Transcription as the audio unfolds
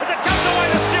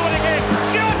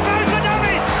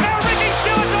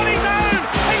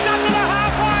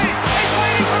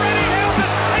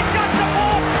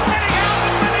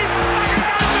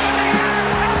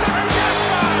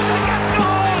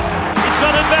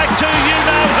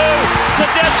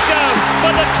Tedesco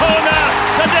for the corner.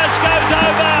 Tedesco's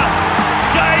over.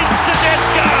 James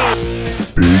Tedesco.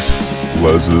 Big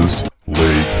Les's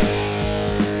League.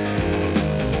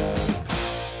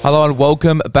 Hello and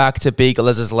welcome back to Big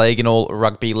Les's League and all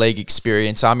rugby league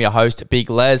experience. I'm your host, Big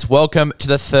Les. Welcome to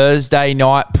the Thursday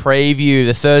night preview.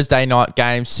 The Thursday night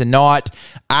games tonight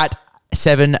at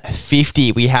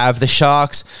 7:50. We have the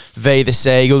Sharks v the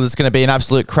Seagulls. It's going to be an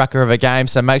absolute cracker of a game,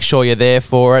 so make sure you're there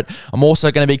for it. I'm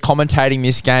also going to be commentating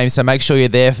this game, so make sure you're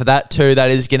there for that too.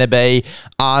 That is going to be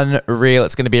unreal.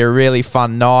 It's going to be a really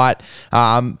fun night.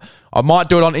 I might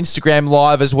do it on Instagram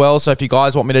Live as well, so if you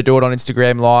guys want me to do it on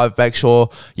Instagram Live, make sure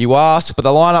you ask. But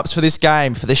the lineups for this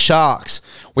game, for the Sharks,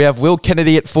 we have Will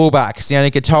Kennedy at fullback, Sione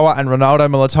Katoa and Ronaldo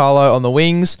Mulitalo on the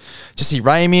wings, Jesse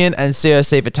Ramian and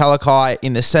COC Vitalakai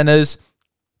in the centres,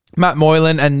 Matt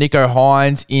Moylan and Nicho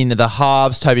Hynes in the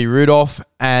halves, Toby Rudolph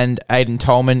and Aiden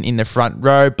Tolman in the front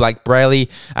row, Blake Brayley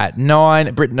at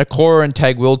 9, Britton Okora and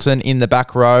Tag Wilton in the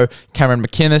back row, Cameron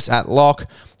McInnes at lock,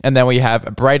 and then we have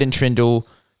Braden Trindle,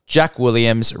 Jack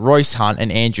Williams, Royce Hunt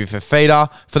and Andrew Fifita.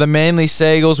 For the Manly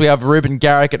Seagulls, we have Ruben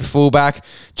Garrick at fullback,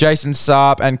 Jason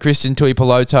Saab and Christian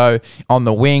Tuipulotu on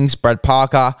the wings, Brad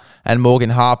Parker and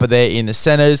Morgan Harper there in the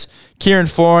centres. Kieran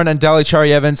Foran and Daly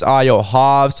Cherry Evans are your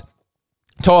halves.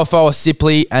 Toafoa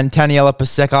Sipley and Taniela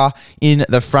Paseka in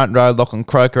the front row, Lachlan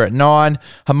Croker at 9.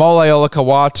 Hamole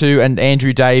Olakawatu and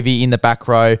Andrew Davey in the back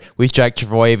row with Jake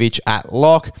Travojevic at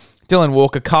lock. Dylan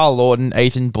Walker, Carl Lawton,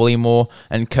 Ethan Bullymore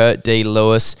and Kurt D.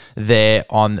 Lewis there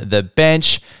on the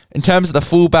bench. In terms of the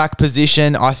fullback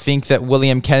position, I think that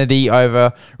William Kennedy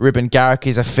over Ruben Garrick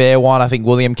is a fair one. I think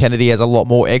William Kennedy has a lot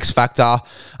more X factor.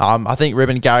 I think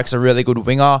Ruben Garrick's a really good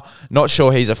winger. Not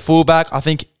sure he's a fullback. I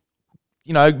think,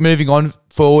 moving on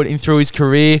forward in through his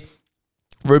career,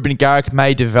 Ruben Garrick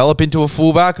may develop into a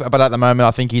fullback, but at the moment I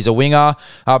think he's a winger.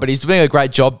 But he's doing a great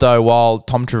job though while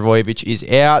Tom Trbojevic is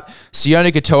out.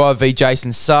 Sione Katoa v Jason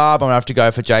Saab. I'm going to have to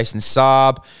go for Jason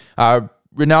Saab.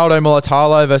 Ronaldo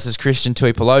Mulitalo versus Christian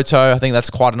Tuipulotu. I think that's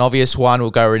quite an obvious one.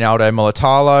 We'll go Ronaldo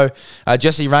Mulitalo.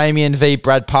 Jesse Ramian v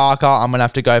Brad Parker. I'm going to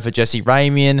have to go for Jesse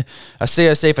Ramian.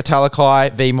 COC for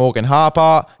Talakai v Morgan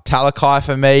Harper. Talakai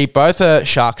for me. Both are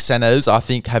Shark centres, I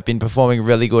think, have been performing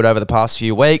really good over the past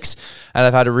few weeks. And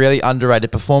they've had really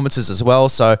underrated performances as well.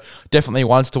 So definitely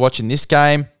ones to watch in this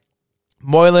game.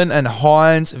 Moylan and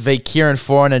Hynes v Kieran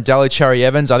Foran and Daly Cherry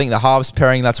Evans. I think the halves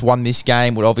pairing that's won this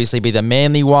game would obviously be the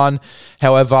Manly one.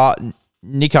 However,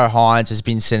 Nicho Hynes has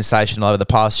been sensational over the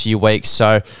past few weeks,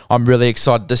 so I'm really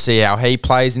excited to see how he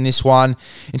plays in this one.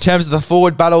 In terms of the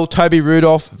forward battle, Toby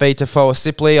Rudolph v Toafoa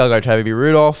Sipley. I'll go Toby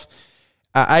Rudolph.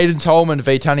 Aiden Tolman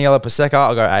v Taniela Paseka.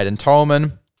 I'll go Aiden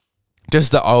Tolman.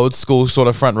 Just the old school sort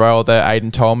of front rower there,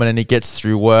 Aiden Tolman, and he gets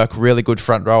through work. Really good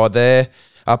front rower there.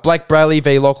 Blake Brayley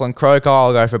v Lachlan Croker.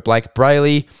 I'll go for Blake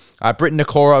Brayley. Britton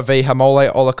Okora v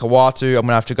Hamole Olakawatu. I'm going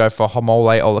to have to go for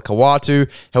Hamole Olakawatu.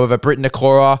 However, Britton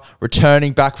Okora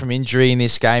returning back from injury in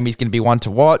this game. He's going to be one to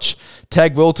watch.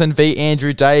 Tag Wilton v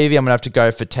Andrew Davey. I'm going to have to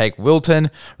go for Tag Wilton.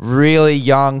 Really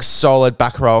young, solid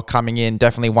back row coming in.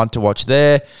 Definitely one to watch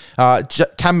there.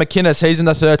 Cam McInnes, he's in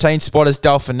the 13th spot as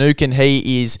Dal Finucane.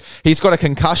 He's got a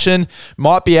concussion.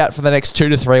 Might be out for the next 2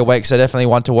 to 3 weeks, so definitely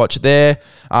one to watch there.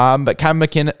 But Cam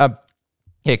McInnes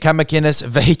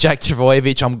v Jake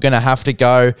Trbojevic. I'm going to have to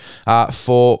go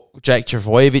for Jake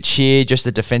Trbojevic here, just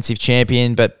a defensive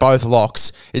champion, but both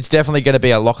locks. It's definitely going to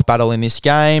be a lock battle in this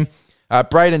game.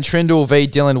 Braden Trindle v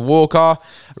Dylan Walker.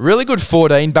 Really good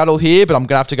 14 battle here, but I'm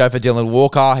going to have to go for Dylan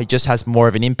Walker. He just has more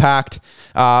of an impact.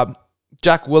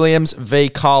 Jack Williams v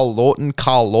Carl Lawton.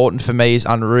 Carl Lawton for me is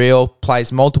unreal.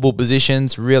 Plays multiple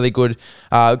positions. Really good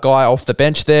guy off the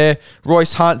bench there.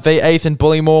 Royce Hunt v Ethan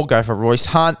Bullymore. Go for Royce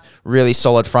Hunt. Really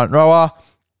solid front rower.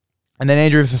 And then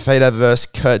Andrew Fifita versus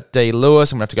Kurt D.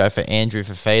 Lewis. I'm going to have to go for Andrew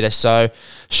Fifita. So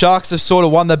Sharks have sort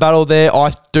of won the battle there.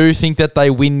 I do think that they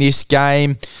win this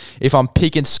game. If I'm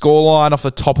picking scoreline off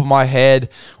the top of my head,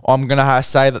 I'm going to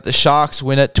say that the Sharks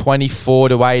win it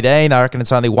 24-18. I reckon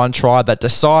it's only one try that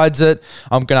decides it.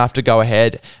 I'm going to have to go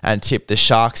ahead and tip the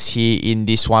Sharks here in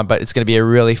this one, but it's going to be a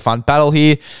really fun battle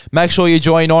here. Make sure you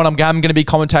join on. I'm going to be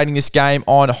commentating this game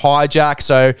on Hijack,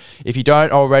 so if you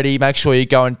don't already, make sure you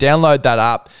go and download that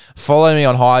app. Follow me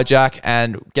on Hijack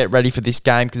and get ready for this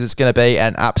game because it's going to be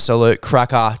an absolute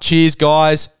cracker. Cheers,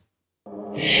 guys.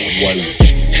 Bye-bye.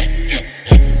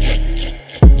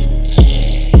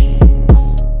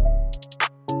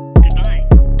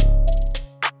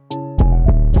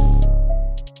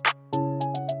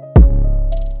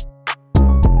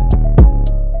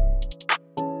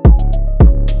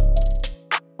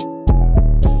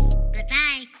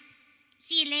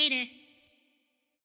 See you later.